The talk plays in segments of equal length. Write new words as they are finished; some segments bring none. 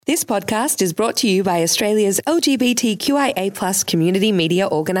This podcast is brought to you by Australia's LGBTQIA+ community media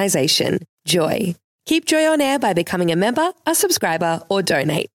organisation, Joy. Keep Joy on air by becoming a member, a subscriber, or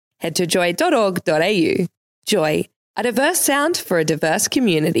donate. Head to joy.org.au. Joy, a diverse sound for a diverse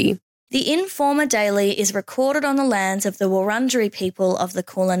community. The Informer Daily is recorded on the lands of the Wurundjeri people of the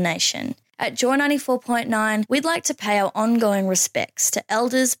Kulin Nation. At Joy 94.9, we'd like to pay our ongoing respects to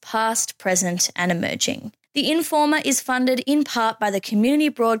elders past, present and emerging. The Informer is funded in part by the Community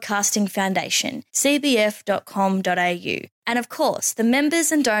Broadcasting Foundation, cbf.com.au, and of course, the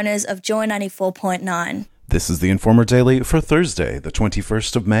members and donors of Joy 94.9. This is the Informer Daily for Thursday, the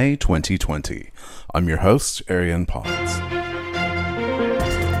 21st of May, 2020. I'm your host, Arian Potts.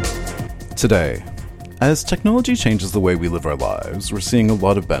 Today, as technology changes the way we live our lives, we're seeing a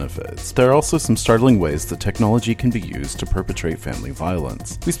lot of benefits. There are also some startling ways that technology can be used to perpetrate family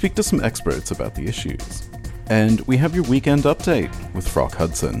violence. We speak to some experts about the issues. And we have your weekend update with Frock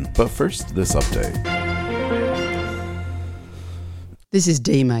Hudson. But first, this update. This is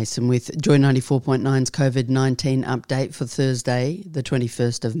Dee Mason with Joy 94.9's COVID-19 update for Thursday, the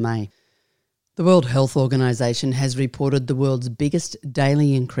 21st of May. The World Health Organization has reported the world's biggest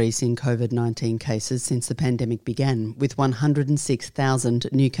daily increase in COVID-19 cases since the pandemic began, with 106,000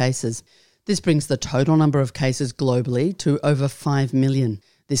 new cases. This brings the total number of cases globally to over 5 million.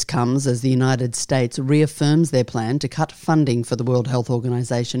 This comes as the United States reaffirms their plan to cut funding for the World Health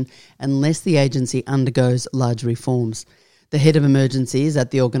Organization unless the agency undergoes large reforms. The head of emergencies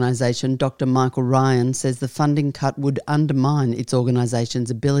at the organisation, Dr. Michael Ryan, says the funding cut would undermine its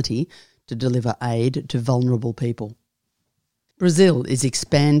organisation's ability to deliver aid to vulnerable people. Brazil is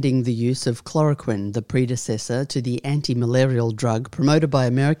expanding the use of chloroquine, the predecessor to the anti-malarial drug promoted by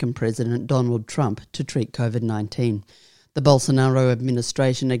American President Donald Trump to treat COVID-19. The Bolsonaro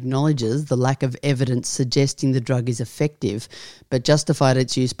administration acknowledges the lack of evidence suggesting the drug is effective, but justified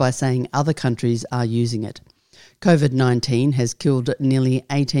its use by saying other countries are using it. COVID-19 has killed nearly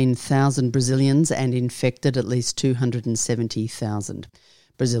 18,000 Brazilians and infected at least 270,000.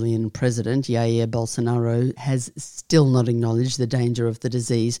 Brazilian President Jair Bolsonaro has still not acknowledged the danger of the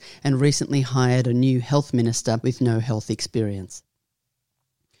disease and recently hired a new health minister with no health experience.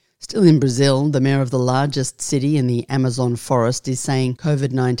 Still in Brazil, the mayor of the largest city in the Amazon forest is saying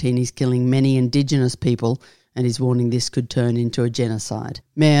COVID-19 is killing many indigenous people and is warning this could turn into a genocide.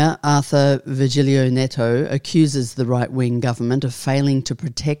 Mayor Arthur Virgilio Neto accuses the right-wing government of failing to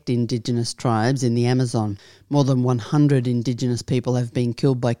protect indigenous tribes in the Amazon. More than 100 indigenous people have been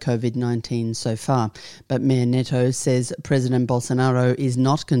killed by COVID-19 so far, but Mayor Neto says President Bolsonaro is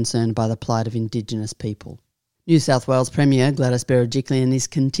not concerned by the plight of indigenous people. New South Wales Premier Gladys Berejiklian is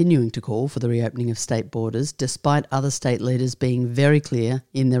continuing to call for the reopening of state borders, despite other state leaders being very clear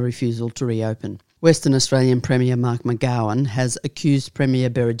in their refusal to reopen. Western Australian Premier Mark McGowan has accused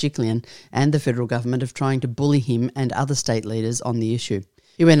Premier Berejiklian and the federal government of trying to bully him and other state leaders on the issue.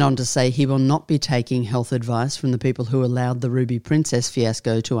 He went on to say he will not be taking health advice from the people who allowed the Ruby Princess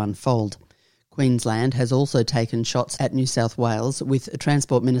fiasco to unfold. Queensland has also taken shots at New South Wales, with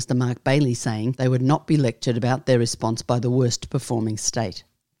Transport Minister Mark Bailey saying they would not be lectured about their response by the worst performing state.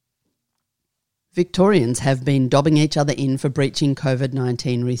 Victorians have been dobbing each other in for breaching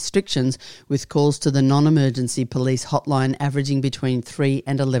COVID-19 restrictions, with calls to the non-emergency police hotline averaging between 3,000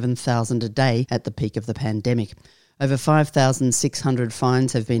 and 11,000 a day at the peak of the pandemic. Over 5,600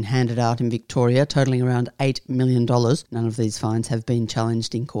 fines have been handed out in Victoria, totalling around $8 million. None of these fines have been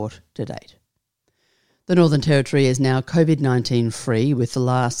challenged in court to date. The Northern Territory is now COVID-19 free, with the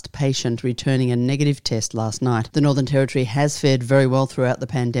last patient returning a negative test last night. The Northern Territory has fared very well throughout the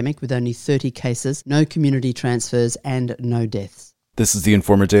pandemic, with only 30 cases, no community transfers and no deaths. This is the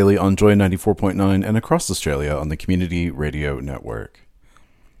Informer Daily on Joy 94.9 and across Australia on the Community Radio Network.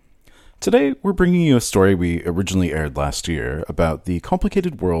 Today, we're bringing you a story we originally aired last year about the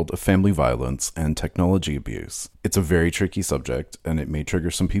complicated world of family violence and technology abuse. It's a very tricky subject, and it may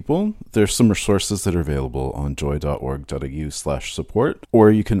trigger some people. There's some resources that are available on joy.org.au/support, or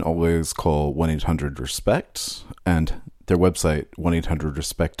you can always call 1-800-RESPECT, and their website,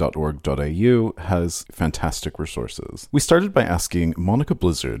 1800respect.org.au, has fantastic resources. We started by asking Monica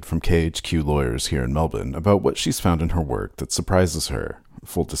Blizzard from KHQ Lawyers here in Melbourne about what she's found in her work that surprises her.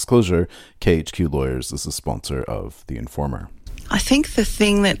 Full disclosure, KHQ Lawyers is a sponsor of The Informer. I think the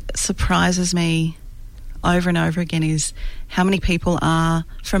thing that surprises me over and over again is how many people are,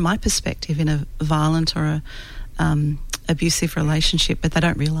 from my perspective, in a violent or abusive relationship, but they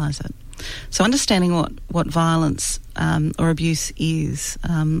don't realise it. So understanding what violence or abuse is,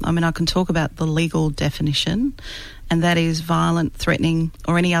 I can talk about the legal definition, and that is violent, threatening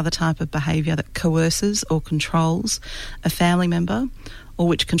or any other type of behaviour that coerces or controls a family member or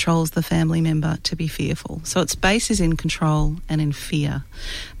which controls the family member to be fearful. So its base is in control and in fear.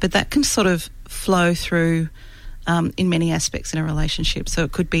 But that can sort of flow through in many aspects in a relationship. So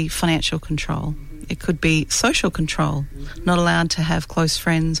it could be financial control. It could be social control, not allowed to have close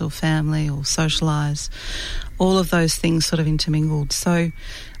friends or family or socialise. All of those things sort of intermingled. So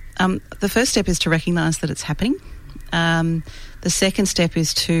the first step is to recognise that it's happening. The second step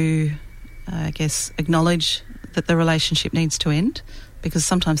is to, acknowledge that the relationship needs to end, because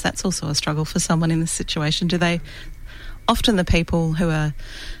sometimes that's also a struggle for someone in this situation. Often the people who are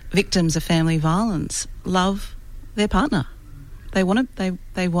victims of family violence love their partner. They want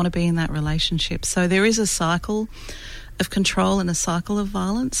to be in that relationship. So there is a cycle of control and a cycle of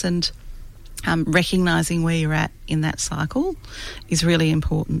violence, and recognising where you're at in that cycle is really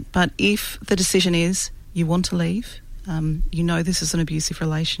important. But if the decision is you want to leave, this is an abusive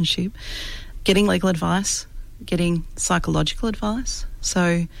relationship, getting legal advice, getting psychological advice.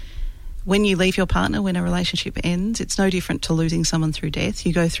 So when you leave your partner, when a relationship ends, it's no different to losing someone through death.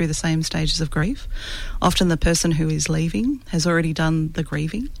 You go through the same stages of grief. Often the person who is leaving has already done the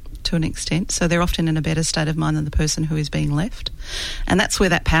grieving to an extent, so they're often in a better state of mind than the person who is being left. And that's where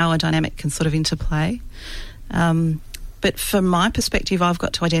that power dynamic can sort of interplay. But from my perspective, I've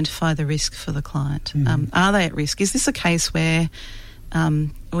got to identify the risk for the client. Are they at risk? Is this a case where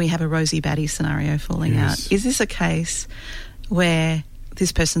we have a Rosie Batty scenario falling out? Is this a case where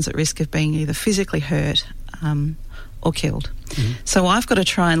this person's at risk of being either physically hurt or killed? So I've got to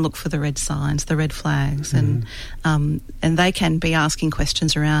try and look for the red signs, the red flags, and they can be asking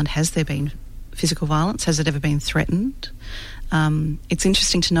questions around, has there been physical violence? Has it ever been threatened? It's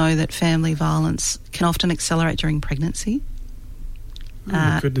interesting to know that family violence can often accelerate during pregnancy. Oh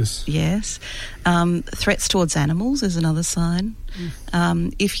my goodness. Yes. Threats towards animals is another sign.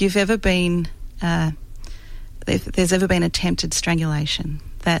 If you've ever been... if there's ever been attempted strangulation,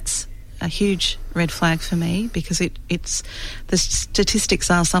 that's a huge red flag for me, because it's the statistics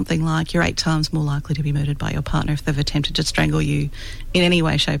are something like you're 8 times more likely to be murdered by your partner if they've attempted to strangle you in any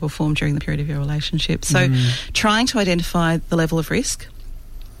way, shape or form during the period of your relationship. So trying to identify the level of risk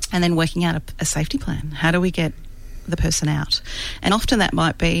and then working out a safety plan. How do we get the person out? And often that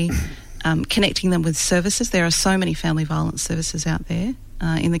might be connecting them with services. There are so many family violence services out there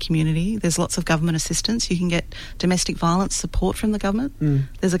in the community. There's lots of government assistance. You can get domestic violence support from the government.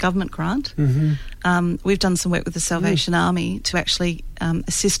 There's a government grant. We've done some work with the Salvation Army to actually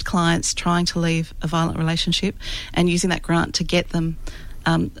assist clients trying to leave a violent relationship, and using that grant to get them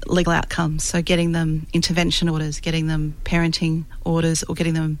legal outcomes. So getting them intervention orders, getting them parenting orders, or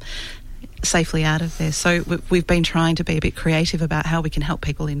getting them safely out of there. So we've been trying to be a bit creative about how we can help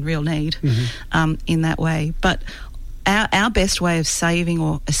people in real need in that way. But our best way of saving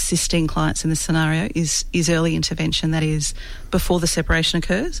or assisting clients in this scenario is early intervention, that is before the separation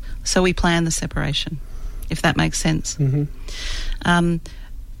occurs. So we plan the separation, if that makes sense.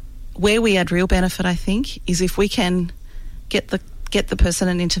 Where we add real benefit, I think, is if we can get the person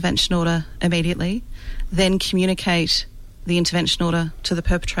an intervention order immediately, then communicate the intervention order to the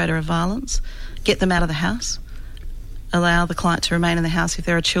perpetrator of violence, get them out of the house, allow the client to remain in the house. If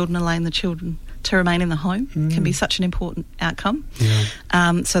there are children, allowing the children to remain in the home can be such an important outcome,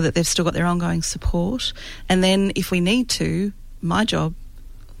 so that they've still got their ongoing support. And then if we need to, my job,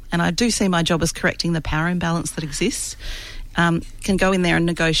 and I do see my job as correcting the power imbalance that exists, can go in there and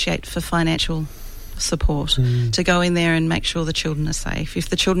negotiate for financial support, to go in there and make sure the children are safe. If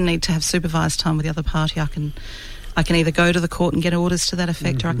the children need to have supervised time with the other party, I can either go to the court and get orders to that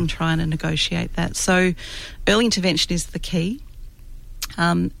effect, or I can try and negotiate that. So early intervention is the key.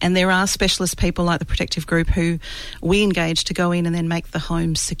 And there are specialist people like the Protective Group who we engage to go in and then make the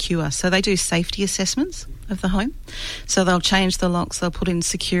home secure. So they do safety assessments of the home. So they'll change the locks, they'll put in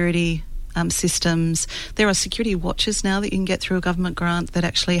security systems. There are security watches now that you can get through a government grant that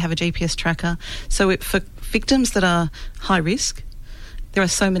actually have a GPS tracker. So for victims that are high risk, there are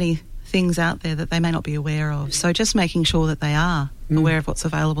so many things out there that they may not be aware of. So just making sure that they are aware of what's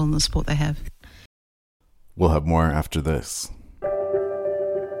available and the support they have. We'll have more after this.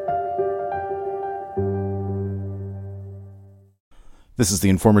 This is the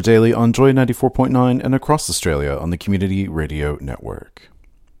Informer Daily on Joy 94.9 and across Australia on the Community Radio Network.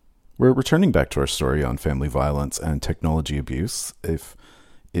 We're returning back to our story on family violence and technology abuse. If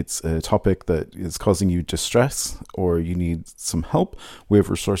it's a topic that is causing you distress or you need some help, we have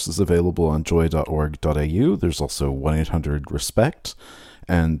resources available on joy.org.au. There's also 1-800-RESPECT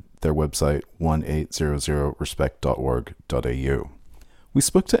and their website 1800respect.org.au. We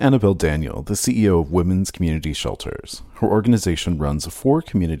spoke to Annabelle Daniel, the CEO of Women's Community Shelters. Her organization runs 4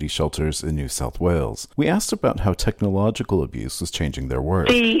 community shelters in New South Wales. We asked about how technological abuse was changing their work.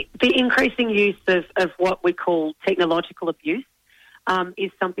 The increasing use of what we call technological abuse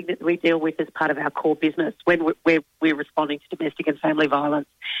is something that we deal with as part of our core business when we're responding to domestic and family violence.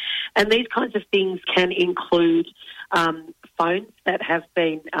 And these kinds of things can include phones that have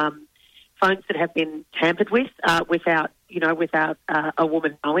been tampered with without a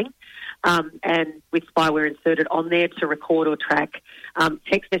woman knowing, and with spyware inserted on there to record or track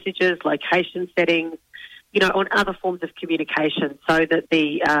text messages, location settings, on other forms of communication, so that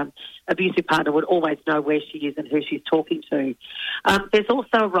the abusive partner would always know where she is and who she's talking to. There's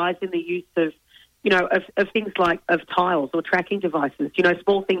also a rise in the use of things like tiles or tracking devices,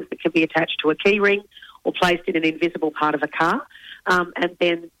 small things that can be attached to a key ring or placed in an invisible part of a car, and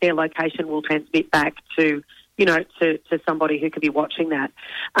then their location will transmit back to somebody who could be watching that.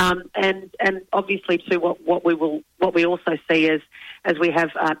 And obviously too, what we also see as we have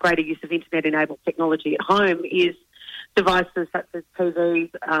greater use of internet-enabled technology at home is devices such as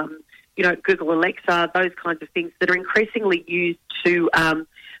TVs, Google Alexa, those kinds of things that are increasingly used to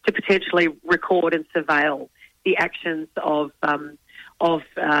potentially record and surveil the actions of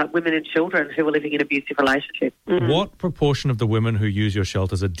women and children who are living in abusive relationships. Mm-hmm. What proportion of the women who use your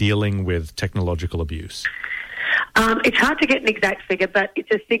shelters are dealing with technological abuse? It's hard to get an exact figure, but it's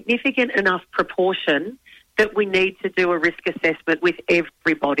a significant enough proportion that we need to do a risk assessment with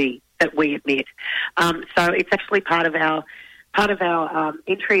everybody that we admit. So it's actually part of our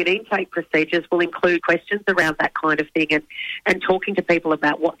entry and intake procedures will include questions around that kind of thing, and talking to people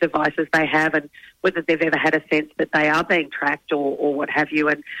about what devices they have and whether they've ever had a sense that they are being tracked or what have you.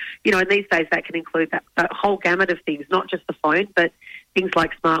 And, and these days that can include that whole gamut of things, not just the phone, but things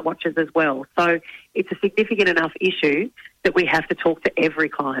like smartwatches as well. So it's a significant enough issue that we have to talk to every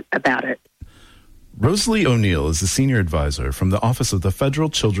client about it. Rosalie O'Neill is the Senior Advisor from the Office of the Federal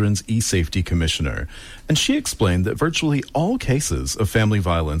Children's E-Safety Commissioner, and she explained that virtually all cases of family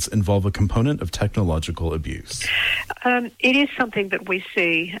violence involve a component of technological abuse. It is something that we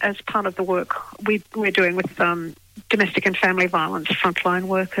see as part of the work we're doing with domestic and family violence frontline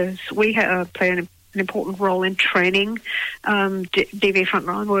workers. We play an important role in training DV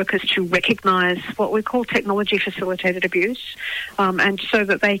frontline workers to recognise what we call technology-facilitated abuse, and so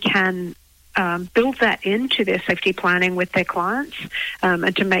that they can build that into their safety planning with their clients,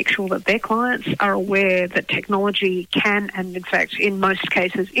 and to make sure that their clients are aware that technology can, and in fact in most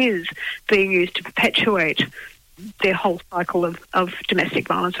cases is, being used to perpetuate their whole cycle of domestic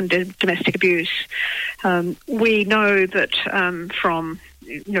violence and domestic abuse. We know that from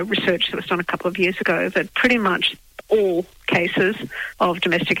research that was done a couple of years ago that pretty much all cases of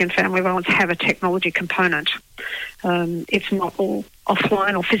domestic and family violence have a technology component. It's not all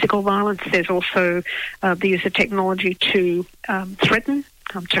offline or physical violence. There's also the use of technology to threaten,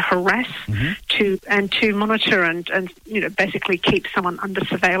 to harass, to monitor and basically keep someone under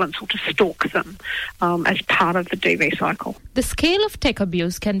surveillance or to stalk them as part of the DV cycle. The scale of tech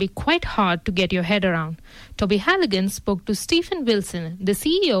abuse can be quite hard to get your head around. Toby Halligan spoke to Stephen Wilson, the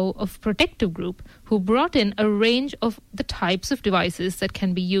CEO of Protective Group, who brought in a range of the types of devices that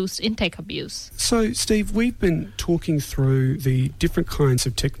can be used in tech abuse. So, Steve, we've been talking through the different kinds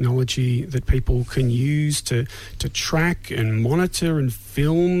of technology that people can use to track and monitor and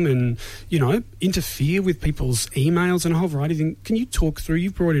film and, interfere with people's emails and a whole variety of things. Can you talk through,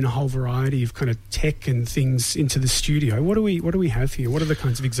 you've brought in a whole variety of kind of tech and things into the studio. What do we have here? What are the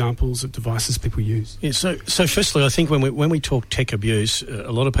kinds of examples of devices people use? Yeah, so firstly, I think when we talk tech abuse,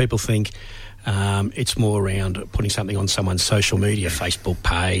 a lot of people think it's more around putting something on someone's social media, Facebook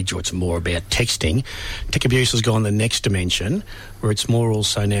page, or it's more about texting. Tech abuse has gone the next dimension, where it's more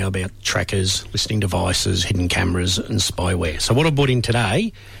also now about trackers, listening devices, hidden cameras, and spyware. So what I brought in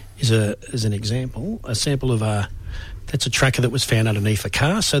today is a sample of that's a tracker that was found underneath a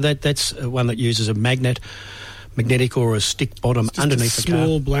car. So that's one that uses a magnetic or a stick bottom underneath the car.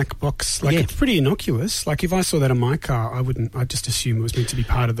 Small black box. It's pretty innocuous. Like if I saw that in my car, I'd just assume it was meant to be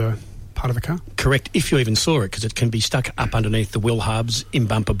part of the car. Correct, if you even saw it, because it can be stuck up underneath the wheel hubs, in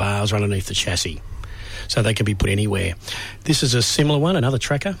bumper bars, or underneath the chassis. So they can be put anywhere. This is a similar one, another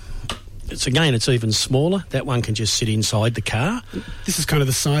tracker. It's even smaller. That one can just sit inside the car. This is kind of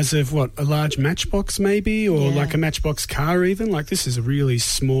the size of, a large matchbox maybe, or like a matchbox car even? Like this is a really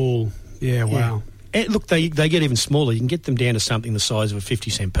small, wow. And look, they get even smaller. You can get them down to something the size of a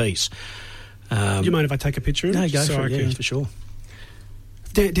 50-cent piece. Do you mind if I take a picture of it? No, go for it, for sure.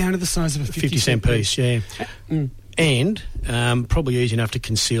 Down to the size of a 50-cent piece, yeah. And probably easy enough to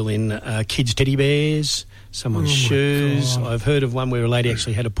conceal in kids' teddy bears, someone's shoes. God. I've heard of one where a lady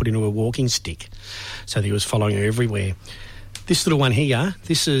actually had to put into a walking stick so that he was following her everywhere. This little one here,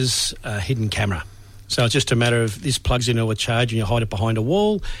 this is a hidden camera. So it's just a matter of this plugs into a charge and you hide it behind a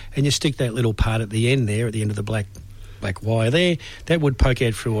wall and you stick that little part at the end there, at the end of the black wire there. That would poke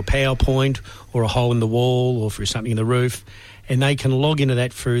out through a power point or a hole in the wall or through something in the roof. And they can log into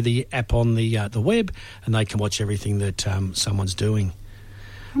that through the app on the web and they can watch everything that someone's doing.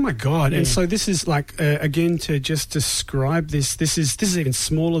 Oh my God! Yeah. And so this is like again, to just describe this. This is even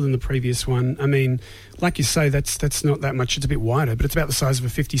smaller than the previous one. I mean, like you say, that's not that much. It's a bit wider, but it's about the size of a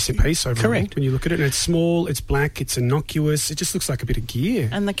 50-cent piece overall. Correct. When you look at it, and it's small, it's black, it's innocuous. It just looks like a bit of gear.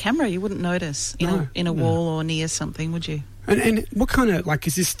 And the camera, you wouldn't notice in a wall or near something, would you? And what kind of, like,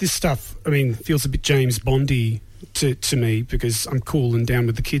 is this stuff? I mean, feels a bit James Bondy to me because I'm cool and down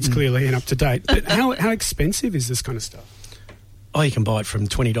with the kids clearly and up to date. But how expensive is this kind of stuff? Oh, you can buy it from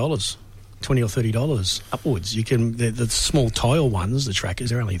 $20, $20 or $30 upwards. You can the small tile ones, the trackers,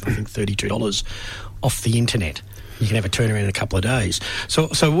 they're only I think $32 off the internet. You can have a turnaround in a couple of days. So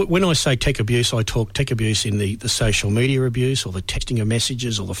when I say tech abuse, I talk tech abuse in the social media abuse or the texting of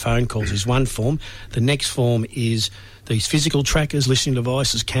messages or the phone calls is one form. The next form is these physical trackers, listening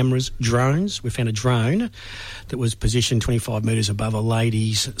devices, cameras, drones. We found a drone that was positioned 25 metres above a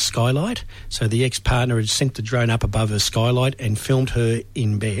lady's skylight. So the ex-partner had sent the drone up above her skylight and filmed her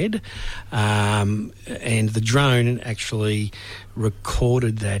in bed. And the drone actually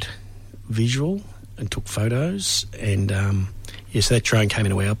recorded that visual and took photos and yes, that drone came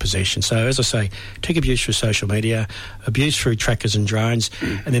into our possession. So as I say, tech abuse through social media, abuse through trackers and drones,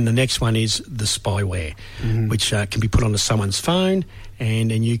 and then the next one is the spyware, which can be put onto someone's phone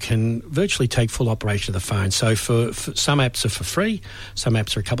and you can virtually take full operation of the phone. So for some apps are for free, some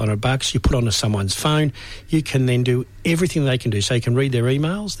apps are a couple $100. You put onto someone's phone, you can then do everything they can do. So you can read their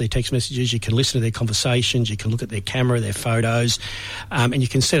emails, their text messages, you can listen to their conversations, you can look at their camera, their photos, and you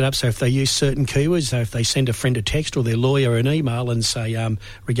can set it up so if they use certain keywords, so if they send a friend a text or their lawyer an email and say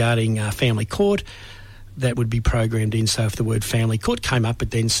regarding family court, that would be programmed in. So if the word family court came up,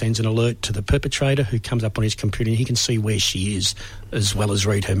 it then sends an alert to the perpetrator who comes up on his computer and he can see where she is as well as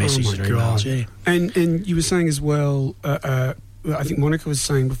read her messages and emails. Yeah. And you were saying as well, I think Monica was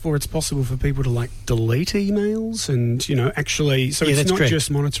saying before, it's possible for people to like delete emails and, actually, so it's not just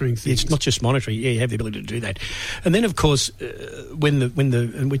monitoring things. It's not just monitoring. Yeah, you have the ability to do that. And then, of course, when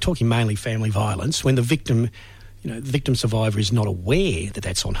and we're talking mainly family violence, when the victim, the victim survivor is not aware that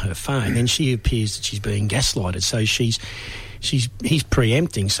that's on her phone, then she appears that she's being gaslighted. So he's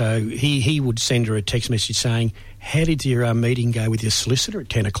preempting. So he would send her a text message saying, "How did your meeting go with your solicitor at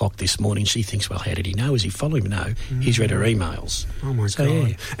 10 o'clock this morning?" She thinks, well, how did he know? Is he following me? No, he's read her emails. Oh, my God.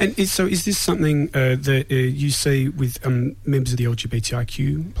 Yeah. And is this something that you see with members of the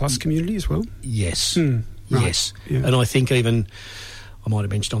LGBTIQ plus community as well? Yes. Right. Yes. Yeah. And I think even, I might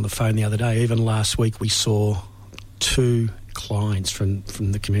have mentioned on the phone the other day, even last week we saw 2 clients from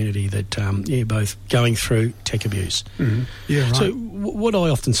the community that, both going through tech abuse. Mm-hmm. Yeah, right. So what I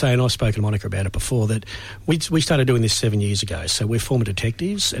often say, and I've spoken to Monica about it before, that we started doing this 7 years ago. So we're former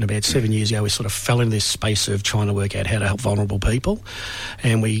detectives, and about 7 years ago we sort of fell into this space of trying to work out how to help vulnerable people,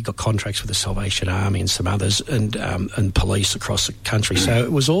 and we got contracts with the Salvation Army and some others, and police across the country. So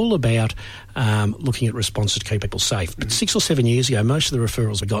it was all about looking at responses to keep people safe. But 6 or 7 years ago, most of the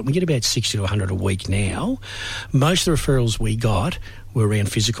referrals we got, we get about 60 to 100 a week now, most of the referrals we got were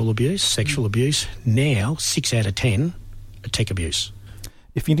around physical abuse, sexual abuse. Now, 6 out of 10 are tech abuse.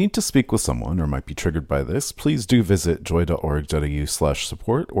 If you need to speak with someone or might be triggered by this, please do visit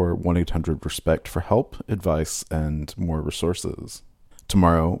joy.org.au/support or 1-800-RESPECT for help, advice, and more resources.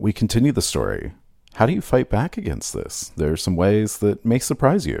 Tomorrow, we continue the story. How do you fight back against this? There are some ways that may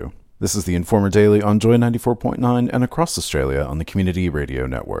surprise you. This is the Informer Daily on Joy 94.9 and across Australia on the Community Radio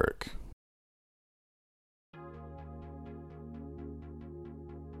Network.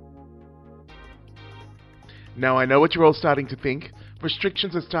 Now I know what you're all starting to think.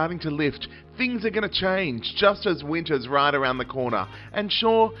 Restrictions are starting to lift. Things are going to change just as winter's right around the corner. And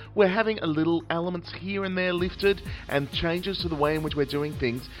sure, we're having a little elements here and there lifted and changes to the way in which we're doing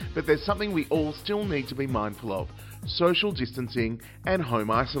things, but there's something we all still need to be mindful of: social distancing and home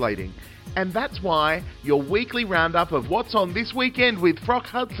isolating. And that's why your weekly roundup of what's on this weekend with Frock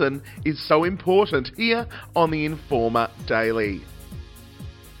Hudson is so important here on the Informer Daily.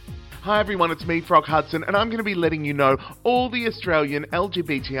 Hi everyone, it's me, Frog Hudson, and I'm going to be letting you know all the Australian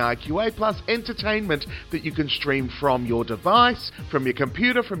LGBTIQA+ entertainment that you can stream from your device, from your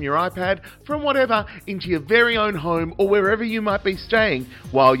computer, from your iPad, from whatever, into your very own home or wherever you might be staying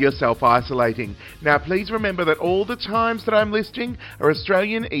while you're self-isolating. Now please remember that all the times that I'm listing are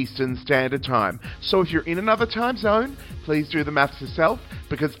Australian Eastern Standard Time. So if you're in another time zone, please do the maths yourself,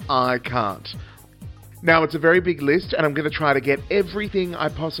 because I can't. Now, it's a very big list, and I'm going to try to get everything I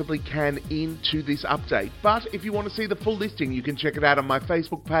possibly can into this update. But if you want to see the full listing, you can check it out on my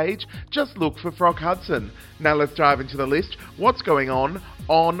Facebook page. Just look for Frog Hudson. Now, let's dive into the list. What's going on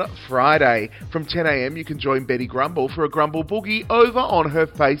Friday? From 10 a.m, you can join Betty Grumble for a Grumble Boogie over on her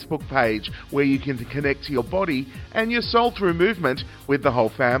Facebook page, where you can connect to your body and your soul through movement with the whole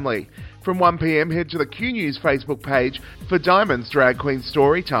family. From 1 p.m, head to the Q News Facebook page for Diamond's Drag Queen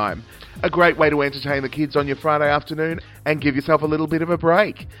Story Time. A great way to entertain the kids on your Friday afternoon and give yourself a little bit of a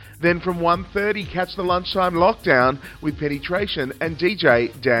break. Then from 1:30, catch the Lunchtime Lockdown with Penetration and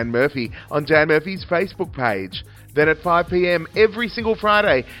DJ Dan Murphy on Dan Murphy's Facebook page. Then at 5 p.m, every single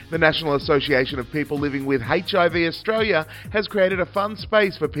Friday, the National Association of People Living with HIV Australia has created a fun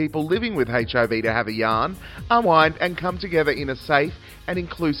space for people living with HIV to have a yarn, unwind and come together in a safe and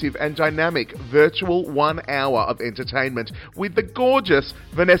inclusive and dynamic virtual 1 hour of entertainment with the gorgeous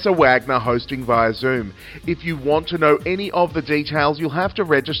Vanessa Wagner hosting via Zoom. If you want to know any of the details, you'll have to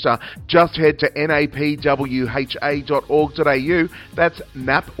register. Just head to napwha.org.au, that's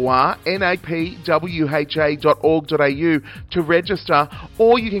NAPWA, napwha.org.au to register,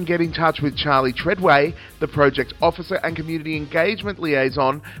 or you can get in touch with Charlie Treadway, the project officer and community engagement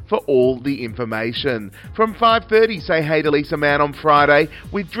liaison, for all the information. From 5:30, say hey to Lisa Mann on Friday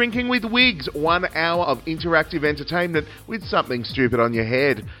with Drinking with Wigs, 1 hour of interactive entertainment with something stupid on your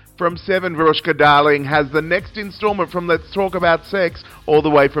head. From 7, Verushka Darling has the next instalment from Let's Talk About Sex, all the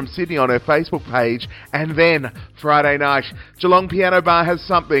way from Sydney on her Facebook page. And then, Friday night, Geelong Piano Bar has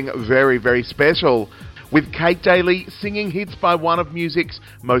something very, very special, with Kate Daly singing hits by one of music's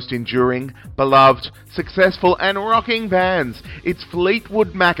most enduring, beloved, successful and rocking bands. It's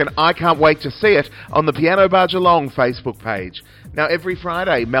Fleetwood Mac, and I can't wait to see it on the Piano Bar Geelong Facebook page. Now, every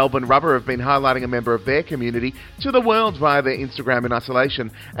Friday, Melbourne Rubber have been highlighting a member of their community to the world via their Instagram in isolation,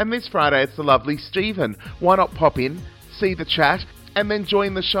 and this Friday it's the lovely Stephen. Why not pop in, see the chat, and then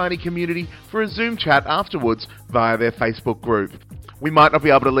join the shiny community for a Zoom chat afterwards via their Facebook group. We might not be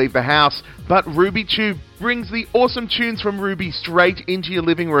able to leave the house, but RubyTube brings the awesome tunes from Ruby straight into your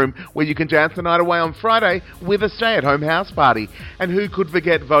living room, where you can dance the night away on Friday with a stay-at-home house party. And who could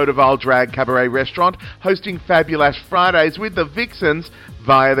forget Vaudeville Drag Cabaret Restaurant hosting Fabulous Fridays with the Vixens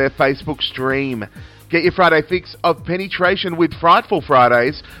via their Facebook stream. Get your Friday fix of Penetration with Frightful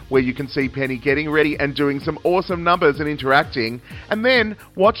Fridays, where you can see Penny getting ready and doing some awesome numbers and interacting. And then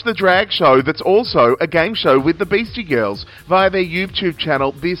watch the drag show that's also a game show with the Beastie Girls via their YouTube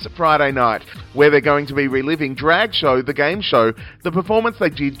channel this Friday night, where they're going to be reliving Drag Show, the game show, the performance they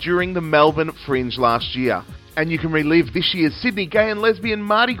did during the Melbourne Fringe last year. And you can relive this year's Sydney Gay and Lesbian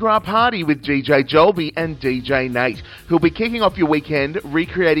Mardi Gras party with DJ Jolby and DJ Nate, who'll be kicking off your weekend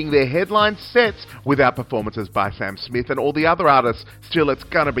recreating their headline sets without performances by Sam Smith and all the other artists. Still, it's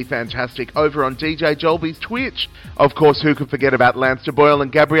gonna be fantastic over on DJ Jolby's Twitch. Of course, who could forget about Lance DeBoyle and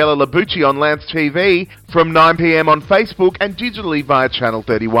Gabriella Labucci on Lance TV from 9 p.m. on Facebook and digitally via Channel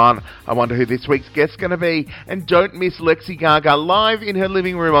 31. I wonder who this week's guest's gonna be. And don't miss Lexi Gaga live in her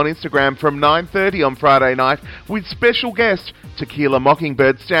living room on Instagram from 9:30 on Friday night, with special guest Tequila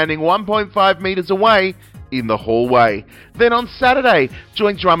Mockingbird standing 1.5 metres away in the hallway. Then on Saturday,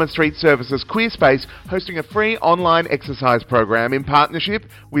 join Drummond Street Services Queer Space hosting a free online exercise program in partnership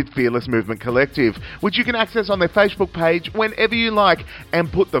with Fearless Movement Collective, which you can access on their Facebook page whenever you like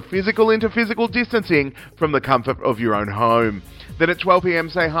and put the physical into physical distancing from the comfort of your own home. Then at 12 p.m,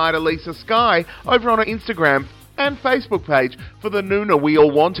 say hi to Lisa Sky over on her Instagram and Facebook page for the Noona we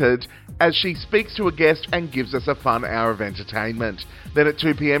all wanted, as she speaks to a guest and gives us a fun hour of entertainment. Then at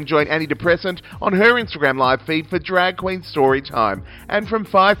 2 p.m, join Annie Depressant on her Instagram live feed for Drag Queen Story Time. And from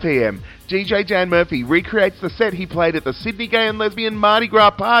 5 p.m, DJ Dan Murphy recreates the set he played at the Sydney Gay and Lesbian Mardi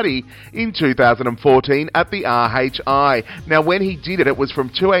Gras party in 2014 at the RHI. Now, when he did it, it was from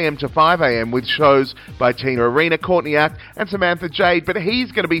 2 a.m. to 5 a.m. with shows by Tina Arena, Courtney Act and Samantha Jade, but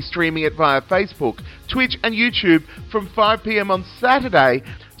he's going to be streaming it via Facebook, Twitch and YouTube from 5 p.m. on Saturday,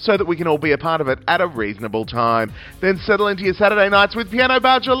 so that we can all be a part of it at a reasonable time. Then settle into your Saturday nights with Piano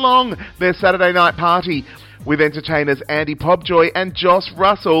Bar Geelong, their Saturday night party. With entertainers Andy Pobjoy and Joss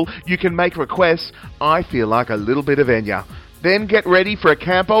Russell, you can make requests. I feel like a little bit of Enya. Then get ready for a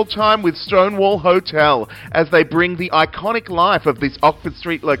camp old time with Stonewall Hotel as they bring the iconic life of this Oxford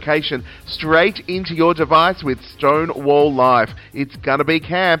Street location straight into your device with Stonewall Life. It's gonna be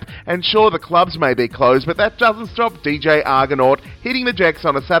camp, and sure, the clubs may be closed, but that doesn't stop DJ Argonaut hitting the decks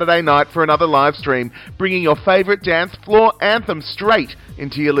on a Saturday night for another live stream, bringing your favourite dance floor anthem straight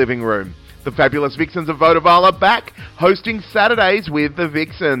into your living room. The fabulous Vixens of Vaudeville are back, hosting Saturdays with the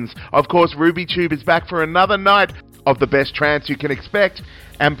Vixens. Of course, Ruby Tube is back for another night of the best trance you can expect.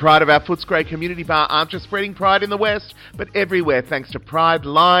 And Pride of our Footscray Community Bar aren't just spreading pride in the West, but everywhere thanks to Pride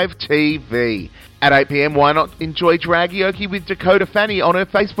Live TV. At 8 p.m, why not enjoy Dragioki with Dakota Fanny on her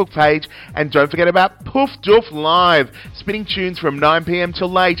Facebook page? And don't forget about Poof Doof Live, spinning tunes from 9 p.m.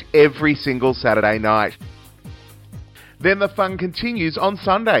 till late every single Saturday night. Then the fun continues on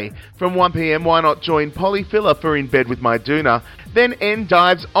Sunday. From 1 p.m, why not join Polly Filler for In Bed with My Doona? Then N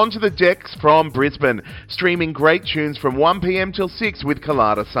dives onto the decks from Brisbane, streaming great tunes from 1 p.m. till 6 with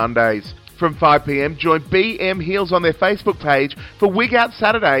Colada Sundays. From 5 p.m, join BM Heels on their Facebook page for Wig Out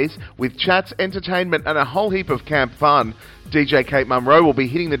Saturdays with chats, entertainment and a whole heap of camp fun. DJ Kate Munro will be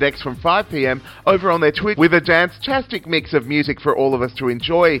hitting the decks from 5 p.m. over on their Twitch with a dance-tastic mix of music for all of us to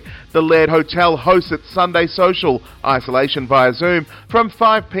enjoy. The Laird Hotel hosts its Sunday Social, isolation via Zoom, from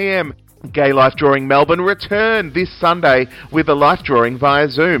 5 p.m. Gay Life Drawing Melbourne return this Sunday with a life drawing via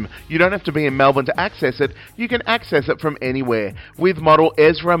Zoom. You don't have to be in Melbourne to access it. You can access it from anywhere with model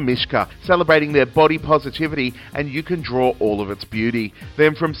Ezra Mishka celebrating their body positivity, and you can draw all of its beauty.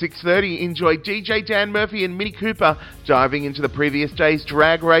 Then from 6:30, enjoy DJ Dan Murphy and Minnie Cooper diving into the previous day's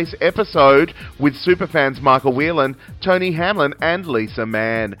Drag Race episode with superfans Michael Whelan, Tony Hamlin and Lisa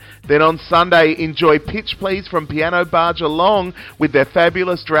Mann. Then on Sunday, enjoy Pitch Please from Piano Bar Geelong with their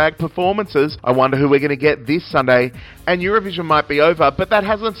fabulous drag performances. I wonder who we're going to get this Sunday. And Eurovision might be over, but that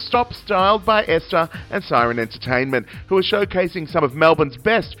hasn't stopped Styled by Esther and Siren Entertainment, who are showcasing some of Melbourne's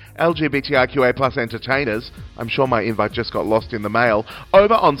best LGBTIQA+ entertainers. I'm sure my invite just got lost in the mail.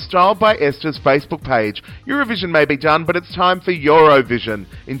 Over on Styled by Esther's Facebook page. Eurovision may be done, but it's time for Eurovision.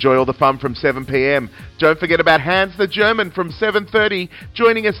 Enjoy all the fun from 7 p.m. Don't forget about Hans the German from 7:30,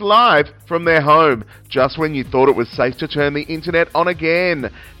 joining us live from their home, just when you thought it was safe to turn the internet on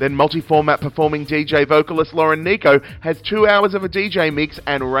again. Then multi-format performing DJ vocalist Lauren Nico has 2 hours of a DJ mix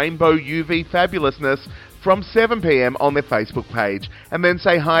and rainbow UV fabulousness from 7 p.m. on their Facebook page. And then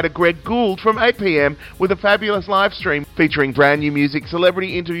say hi to Greg Gould from 8 p.m. with a fabulous live stream featuring brand new music,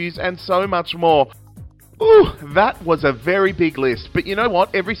 celebrity interviews and so much more. Ooh, that was a very big list. But you know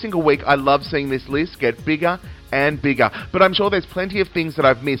what? Every single week I love seeing this list get bigger and bigger. But I'm sure there's plenty of things that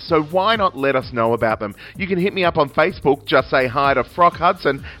I've missed, so why not let us know about them? You can hit me up on Facebook, just say hi to Frock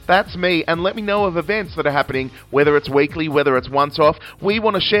Hudson, that's me, and let me know of events that are happening, whether it's weekly, whether it's once off. We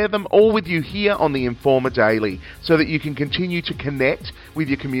want to share them all with you here on the Informer Daily, so that you can continue to connect with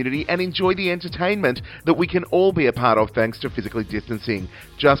your community and enjoy the entertainment that we can all be a part of thanks to physically distancing.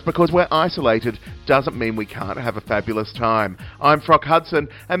 Just because we're isolated doesn't mean we can't have a fabulous time. I'm Frock Hudson,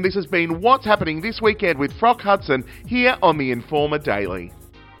 and this has been What's Happening This Weekend with Frock Hudson here on the Informer Daily.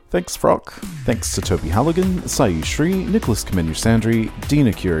 Thanks, Frock. Thanks to Toby Halligan, Sai Shri, Nicholas Kamenyu-Sandry,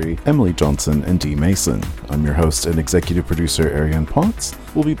 Dina Curie, Emily Johnson, and Dee Mason. I'm your host and executive producer, Ariane Potts.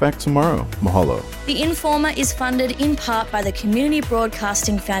 We'll be back tomorrow. Mahalo. The Informer is funded in part by the Community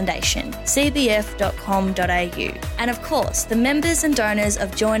Broadcasting Foundation, cbf.com.au, and of course, the members and donors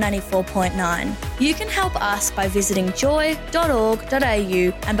of Joy 94.9. You can help us by visiting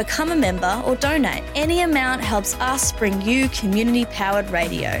joy.org.au and become a member or donate. Any amount helps us bring you community-powered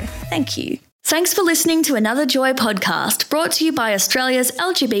radio. Thank you. Thanks for listening to another Joy podcast brought to you by Australia's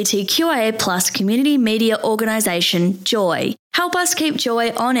LGBTQIA+ community media organisation, Joy. Help us keep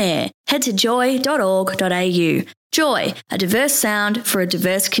Joy on air. Head to joy.org.au. Joy, a diverse sound for a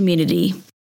diverse community.